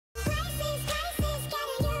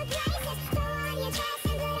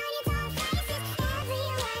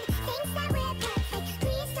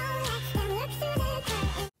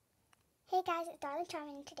Charlie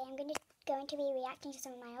Charming, and today I'm going to be reacting to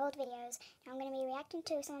some of my old videos. Now I'm going to be reacting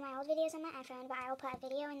to some of my old videos on my iPhone, but I will put a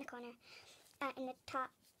video in the corner, in the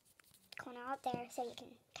top corner up there, so you can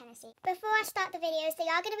kind of see. Before I start the videos, they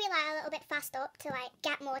are going to be like a little bit fast up to like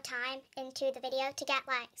get more time into the video to get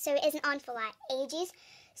like, so it isn't on for like ages.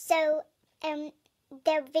 So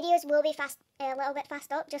the videos will be a little bit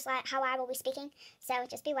fast up, just like how I will be speaking. So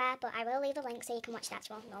just beware, but I will leave a link so you can watch the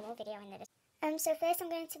actual normal video in the description. So first I'm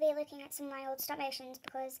going to be looking at some of my old stop motions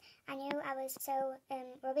because I knew I was so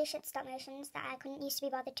rubbish at stop motions that I couldn't used to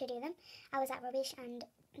be bothered to do them. I was that rubbish and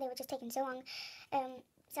they were just taking so long.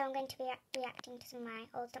 So I'm going to be reacting to some of my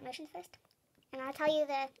old stop motions first. And I'll tell you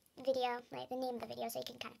the video, like the name of the video, so you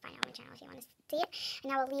can kind of find it on my channel if you want to see it.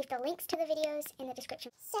 And I will leave the links to the videos in the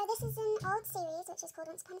description. So this is an old series which is called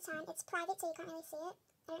Once Upon a Time. It's private, so you can't really see it.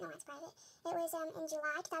 I don't know why it's private. It was in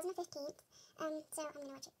July 2015. So I'm going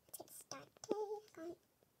to watch it. Let's get started.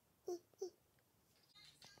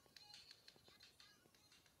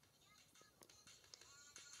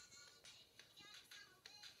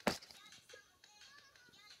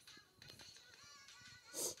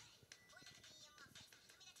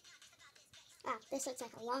 Wow, this looks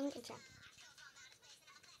like a long intro.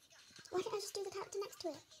 Why didn't I just do the character next to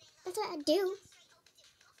it? That's what I do.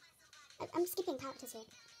 I'm skipping characters here.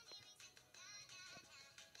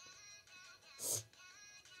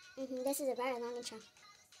 This is a very long intro.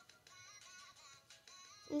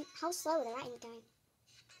 How slow the writing is going.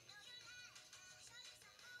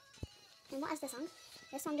 And what is this song?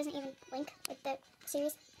 This song doesn't even link with the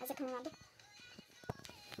series as I can remember.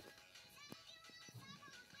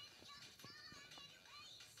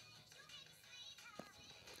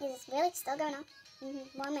 Is this really still going on?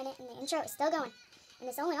 1 minute and the intro is still going. And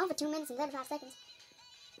it's only on for 2 minutes and 35 seconds.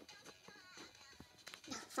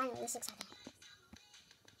 Oh, finally, this looks like it.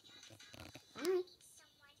 Finally.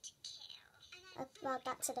 Well,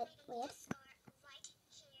 that's a bit weird.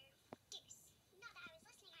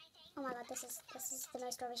 Oh my god, this is the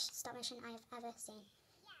most rubbish stop motion I have ever seen.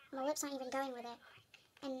 My lips aren't even going with it.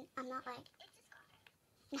 And I'm not like...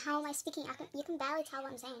 And how am I speaking? You can barely tell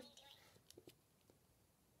what I'm saying.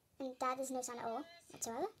 And that is no sound at all,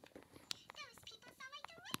 whatsoever.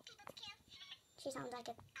 She sounds like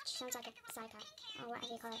a psycho, or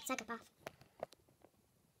whatever you call it, psychopath.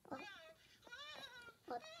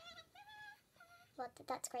 Well,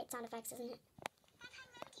 that's great sound effects, isn't it?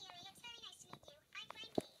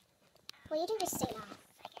 Well, you do just say that.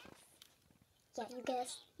 Yeah,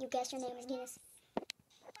 you guess your name is Venus.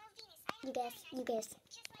 You guess.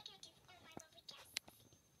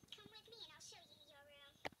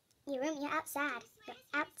 Your room, you're outside. You're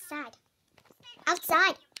outside.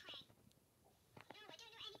 Outside!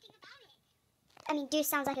 I mean, dude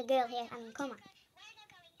sounds like a girl here. I mean, come on.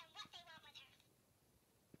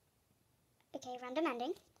 Okay, random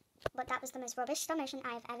ending. But that was the most rubbish stop motion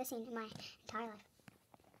I've ever seen in my entire life.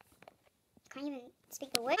 Can't even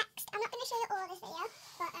speak the word. Next, I'm not going to show you all of this video,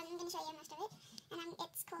 but I'm going to show you most of it. And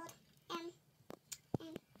it's called,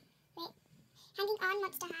 wait, Hanging On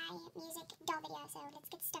Monster High Music Doll Video, so let's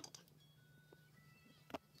get started.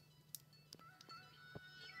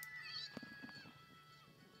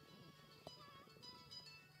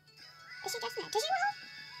 Is she dressed in a tissue roll?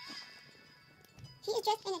 She is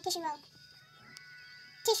dressed in a tissue roll.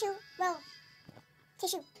 Tissue roll.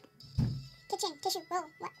 Tissue. Kitchen. Tissue roll.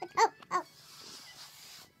 What?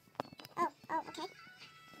 Oh, okay.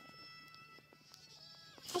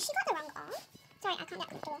 Has she got the wrong arm? Sorry, I can't get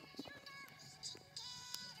comfortable.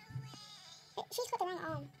 Wait, she's got the wrong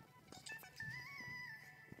arm.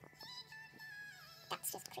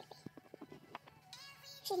 That's just creepy.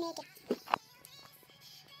 She's naked.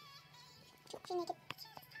 She's naked.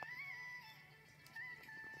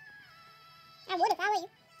 I would if I were you.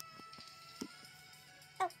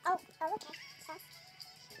 Oh, okay. So.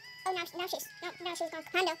 Oh, now she's gone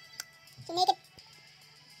commando. She's naked.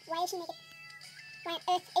 Why is she naked? Why on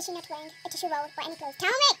earth is she not wearing a tissue roll or any clothes? Tell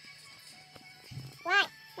me! Why?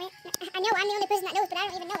 I know I'm the only person that knows, but I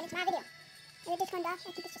don't even know, and it's my video. Is it just turned off?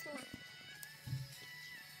 I think it's just turned off.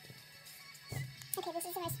 Okay, this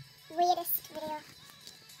is the most weirdest video.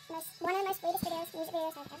 One of the most weirdest music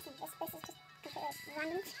videos I've ever seen. This is just completely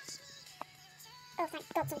random. Oh, thank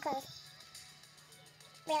God, some clothes.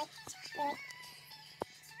 Really?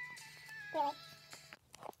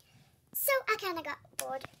 So I kind of got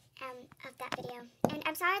bored of that video, and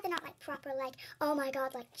I'm sorry they're not like proper, like, oh my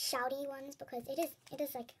god, like shouty ones, because it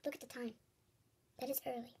is like, look at the time. That is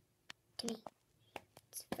early to me.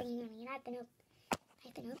 It's freaking early, and I've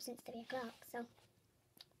been up since 3 o'clock, so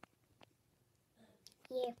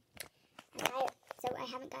yeah, I'm tired. so I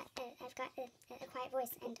haven't got, I've got a quiet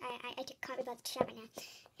voice, and I can't be bothered to shout right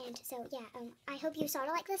now. And so, yeah, I hope you sort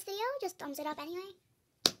of like this video. Just thumbs it up anyway,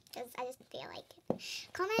 because I just feel like it.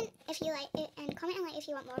 Comment if you like it, and comment and like if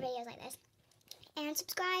you want more videos like this. And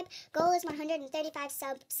subscribe. Goal is 135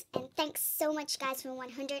 subs, and thanks so much, guys, for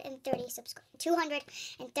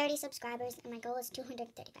 230 subscribers, and my goal is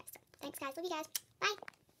 235 subs. Thanks, guys. Love you guys.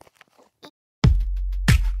 Bye.